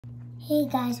Hey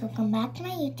guys, welcome back to my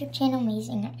YouTube channel,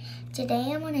 Amazing.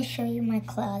 Today I want to show you my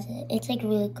closet. It's like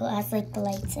really cool. It has like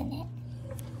lights in it.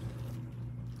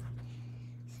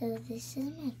 So this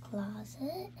is my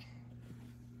closet.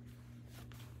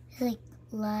 There's like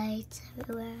lights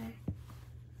everywhere.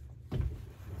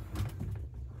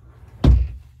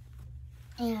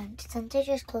 And since I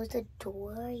just closed the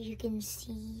door, you can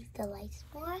see the lights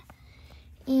more.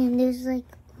 And there's like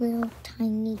little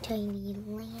tiny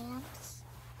lamps.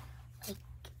 Like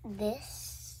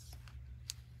this.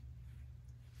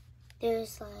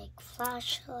 There's like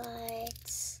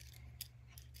flashlights.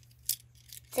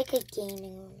 It's like a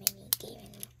gaming room, mini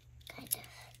gaming room, kind of.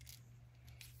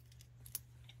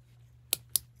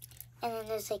 And then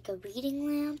there's like a reading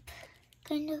lamp,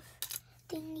 kind of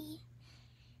thingy.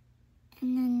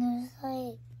 And then there's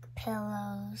like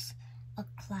pillows, a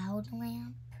cloud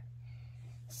lamp,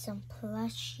 some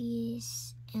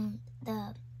plushies, and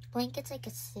the blanket's like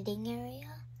a sitting area.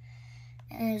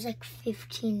 And there's like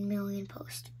 15 million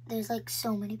posters. There's like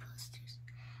so many posters.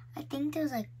 I think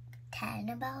there's like 10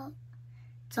 about.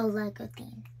 It's a Lego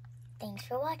theme. Thanks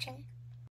for watching.